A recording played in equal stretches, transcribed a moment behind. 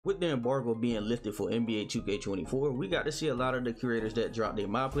With the embargo being lifted for NBA 2K24, we got to see a lot of the creators that dropped their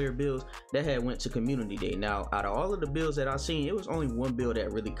My Player builds that had went to community day. Now, out of all of the builds that I seen, it was only one build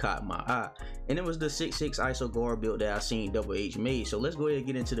that really caught my eye, and it was the 6'6" ISO guard build that I seen Double H made. So let's go ahead and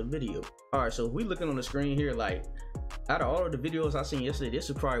get into the video. All right, so if we looking on the screen here, like out of all of the videos I seen yesterday, this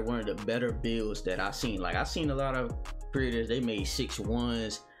is probably one of the better builds that I seen. Like I seen a lot of creators, they made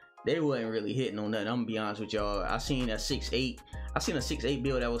 6'1s. They wasn't really hitting on nothing. I'm gonna be honest with y'all. I seen a 6'8". I seen a 6'8"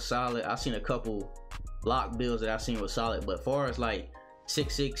 build that was solid. I seen a couple block builds that I seen was solid. But far as like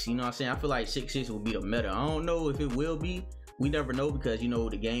 6'6", you know what I'm saying? I feel like 6'6" will be the meta. I don't know if it will be. We never know because, you know,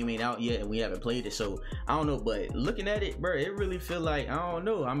 the game ain't out yet and we haven't played it. So I don't know. But looking at it, bro, it really feel like, I don't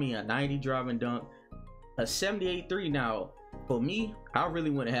know. I mean, a 90 driving dunk, a 78.3. Now, for me, I really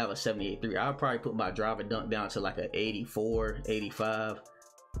wouldn't have a 78.3. I'll probably put my driving dunk down to like a 84, 85.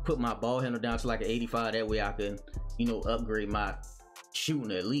 Put my ball handle down to like an 85. That way I can, you know, upgrade my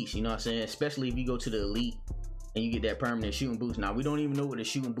shooting at least, you know what I'm saying? Especially if you go to the elite and you get that permanent shooting boost. Now we don't even know what the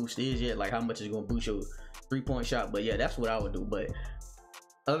shooting boost is yet, like how much it's gonna boost your 3-point shot. But yeah, that's what I would do. But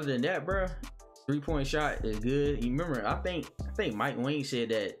other than that, bro, 3-point shot is good. You remember, I think Mike Wayne said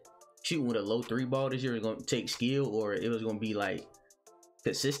that shooting with a low 3 ball this year is gonna take skill, or it was gonna be like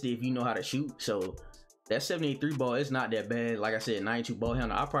consistent if you know how to shoot. So that 73 ball is not that bad. Like I said, 92 ball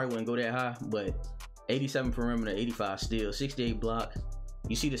handle. I probably wouldn't go that high, but 87 perimeter, 85 steal, 68 block.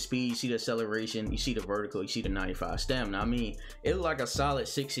 You see the speed, you see the acceleration, you see the vertical, you see the 95 stamina. I mean, it looked like a solid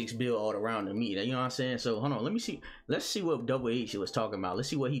 6'6" build all around to me. You know what I'm saying? So hold on, let me see. Let's see what Double H was talking about. Let's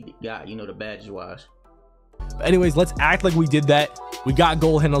see what he got, you know, the badges wise. Anyways, let's act like we did that. We got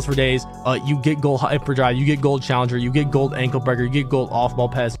gold handles for days. You get gold hyperdrive, you get gold challenger, you get gold ankle breaker, you get gold off ball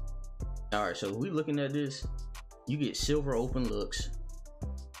pass. All right, so we looking at this. You get silver open looks.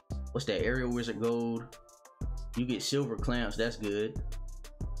 What's that? Aerial Wizard gold. You get silver clamps. That's good.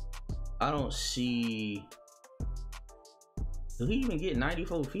 I don't see. Do he even get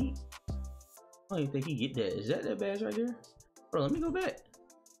 94 feet? I don't even think he get that. Is that badge right there? Bro, let me go back.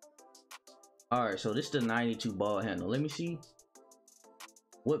 All right, so this is the 92 ball handle. Let me see.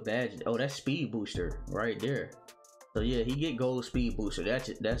 What badge? Oh, that's speed booster right there. So yeah, he get gold speed booster.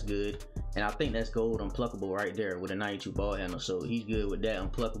 That's good. And I think that's gold unpluckable right there with a 92 ball handle. So he's good with that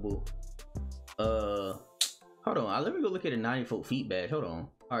unpluckable. Hold on. Let me go look at a 94 feet badge. Hold on.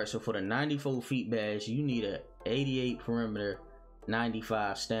 All right, so for the 94 feet badge, you need a 88 perimeter,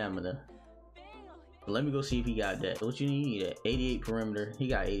 95 stamina. So let me go see if he got that. What you need? You need an 88 perimeter. He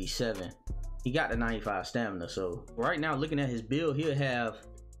got 87. He got the 95 stamina. So right now, looking at his build, he'll have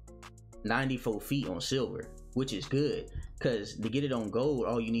 94 feet on silver, which is good, because to get it on gold,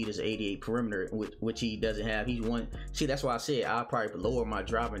 all you need is 88 perimeter, which he doesn't have. He's one. See, that's why I said I'll probably lower my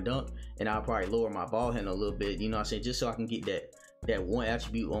driving dunk and I'll probably lower my ball handle a little bit, you know what I'm saying, just so I can get that one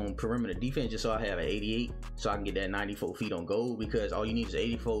attribute on perimeter defense, just so I have an 88, so I can get that 94 feet on gold, because all you need is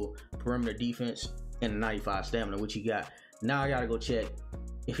 84 perimeter defense and a 95 stamina, which he got. Now I gotta go check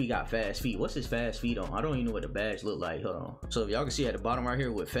if he got fast feet. What's his fast feet on? I don't even know what the badge look like. Hold on. So if y'all can see at the bottom right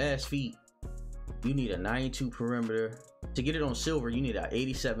here, with fast feet, you need a 92 perimeter. To get it on silver, you need an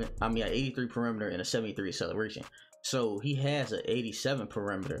 83 perimeter and a 73 acceleration. So he has an 87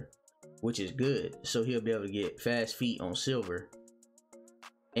 perimeter, which is good. So he'll be able to get fast feet on silver.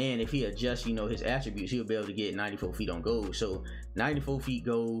 And if he adjusts, you know, his attributes, he'll be able to get 94 feet on gold. So 94 feet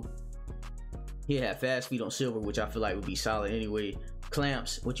gold. He'll have fast feet on silver, which I feel like would be solid anyway.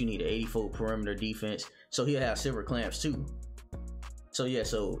 Clamps, what you need, an 84 perimeter defense. So he'll have silver clamps too. So yeah,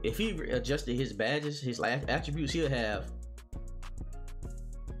 so if he adjusted his badges, his attributes, he'll have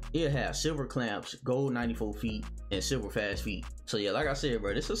silver clamps, gold 94 feet, and silver fast feet. So yeah, like I said,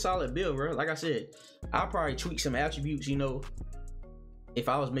 bro, this is a solid build, bro. Like I said, I'll probably tweak some attributes, you know, if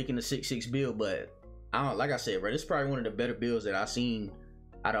I was making a 6'6" build, but I don't, like I said, bro, this is probably one of the better builds that I've seen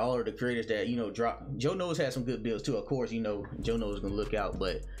out of all of the creators that, you know, drop. Joe Knows had some good builds too, of course, you know, Joe Knows gonna look out,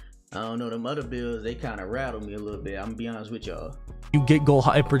 but I don't know, them other builds, they kind of rattled me a little bit. I'm gonna be honest with y'all. You get gold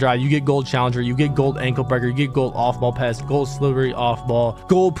hyperdrive, you get gold challenger, you get gold ankle breaker, you get gold off ball pass, gold slippery off ball,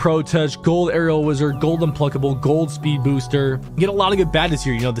 gold pro touch, gold aerial wizard, gold unpluckable, gold speed booster. You get a lot of good badges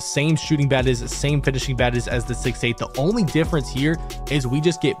here. You know, the same shooting badges, the same finishing badges as the 6'8". The only difference here is we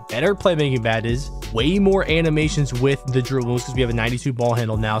just get better playmaking badges, way more animations with the drill moves, because we have a 92 ball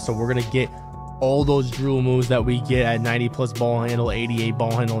handle now. So we're gonna get all those drill moves that we get at 90 plus ball handle, 88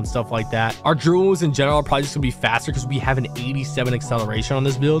 ball handle, and stuff like that. Our drill moves in general are probably just gonna be faster because we have an 87 acceleration on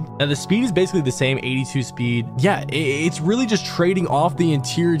this build. Now the speed is basically the same, 82 speed. Yeah, it's really just trading off the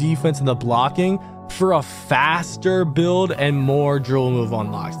interior defense and the blocking for a faster build and more drill move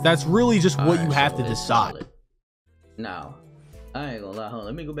unlocks. That's really just what you have to decide. Now, I ain't gonna lie, hold on.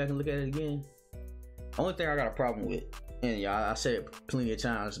 Let me go back and look at it again. Only thing I got a problem with, and y'all, I said it plenty of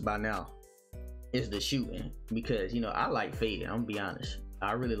times by now, is the shooting. Because, you know, I like fading. I'm gonna be honest.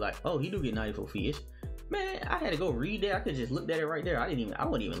 I really like. Oh, he do get 94 feet. Man, I had to go read that. I could just look at it right there. I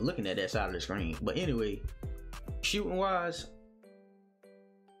wasn't even looking at that side of the screen. But anyway, shooting wise,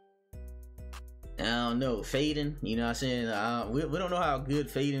 I don't know. Fading, you know what I'm saying? We don't know how good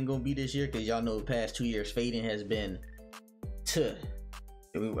fading gonna be this year, because y'all know the past 2 years fading has been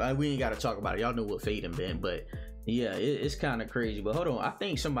we ain't gotta talk about it. Y'all know what fading been, but yeah, it's kind of crazy. But hold on, I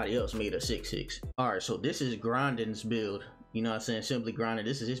think somebody else made a 6-6. All right, so this is Grinding's build. You know what I'm saying? Simply Grinding.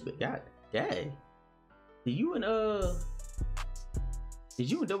 This is his build. God dang. Did you and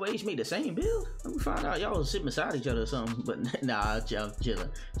Double H make the same build? Let me find out. Y'all was sitting beside each other or something. But nah, I'm chilling.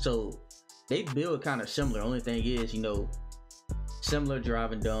 So they build kind of similar. Only thing is, you know, similar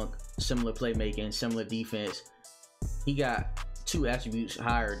drive and dunk, similar playmaking, similar defense. He got 2 attributes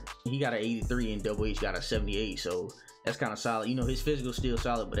higher. He got an 83 and Double H got a 78. So that's kind of solid. You know, his physical still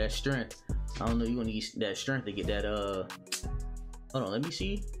solid, but that strength, I don't know. You gonna need that strength to get that hold on, let me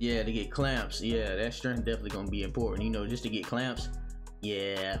see. Yeah, to get clamps. Yeah, that strength definitely gonna be important. You know, just to get clamps.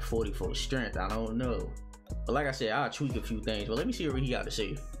 Yeah, 44 strength. I don't know. But like I said, I'll tweak a few things. But let me see what he got to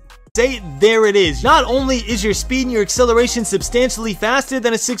say. There it is. Not only is your speed and your acceleration substantially faster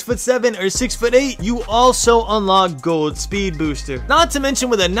than a 6'7" or 6'8", you also unlock Gold Speed Booster. Not to mention,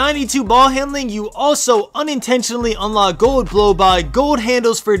 with a 92 ball handling, you also unintentionally unlock Gold Blow By, Gold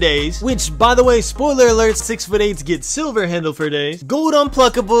Handles for Days, which, by the way, spoiler alert, 6'8s get Silver Handle for Days, Gold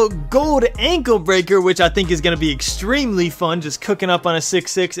Unpluckable, Gold Ankle Breaker, which I think is going to be extremely fun, just cooking up on a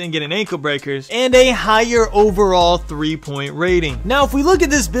 6'6" and getting ankle breakers, and a higher overall 3-point rating. Now, if we look at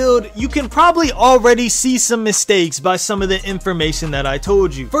this build, you can probably already see some mistakes by some of the information that I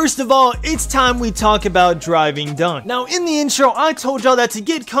told you. First of all, it's time we talk about driving dunk. Now, in the intro, I told y'all that to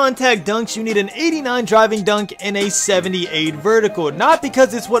get contact dunks, you need an 89 driving dunk and a 78 vertical. Not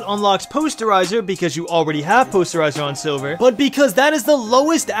because it's what unlocks posterizer, because you already have posterizer on silver, but because that is the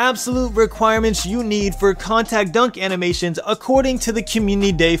lowest absolute requirements you need for contact dunk animations according to the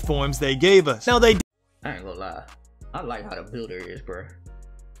community day forms they gave us. Now, I ain't gonna lie, I like how the builder is, bro.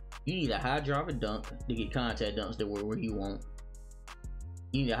 You need a high driver dunk to get contact dunks that were where you want.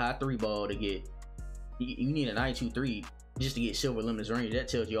 You need a high 3 ball to get. You need a 92-3 just to get silver limitless range. That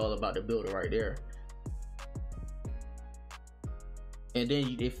tells you all about the builder right there. And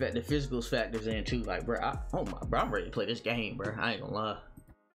then the physicals factors in too. Like, bro, I'm ready to play this game, bro. I ain't gonna lie.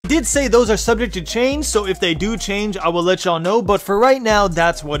 Did say those are subject to change, so if they do change, I will let y'all know, but for right now,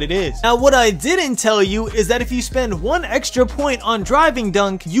 that's what it is. Now, what I didn't tell you is that if you spend 1 extra point on driving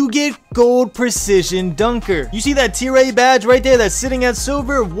dunk, you get Gold Precision Dunker. You see that tier A badge right there that's sitting at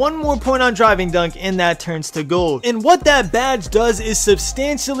silver? 1 more point on driving dunk and that turns to gold. And what that badge does is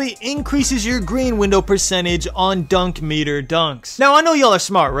substantially increases your green window percentage on dunk meter dunks. Now, I know y'all are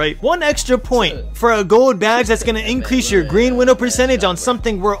smart, right? 1 extra point for a gold badge that's gonna increase your green window percentage on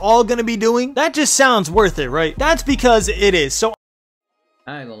something we're all gonna be doing, that just sounds worth it, right? That's because it is. So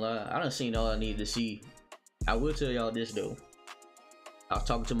I ain't gonna lie, I done seen all I needed to see. I will tell y'all this though. I was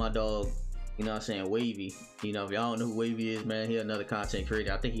talking to my dog, you know what I'm saying, Wavy. You know, if y'all don't know who Wavy is, man, he another content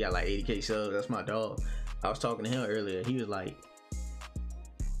creator. I think he got like 80K subs. That's my dog. I was talking to him earlier. He was like,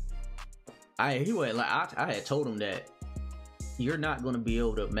 I had told him that you're not gonna be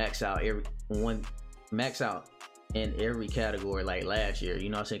able to max out in every category like last year, you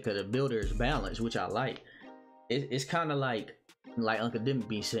know what I'm saying, because the builder is balanced, which I like. It's kind of like Uncle Dim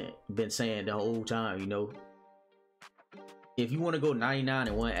been saying the whole time, you know, if you want to go 99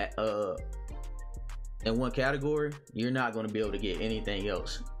 in one category, you're not going to be able to get anything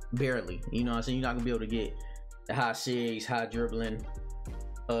else, barely, you know what I'm saying. You're not gonna be able to get the high sigs, high dribbling,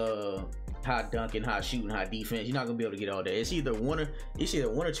 high dunking, high shooting, high defense. You're not gonna be able to get all that. It's either one or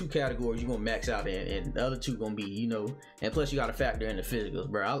two categories you're gonna max out in, and the other two gonna be, you know, and plus you gotta factor in the physicals,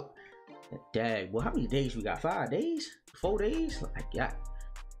 bro. Dag, well, how many days we got? 5 days? 4 days? Like, yeah,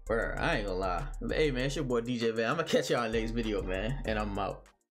 bro, I ain't gonna lie. Hey man, it's your boy DJ Van. I'm gonna catch y'all in the next video, man, and I'm out.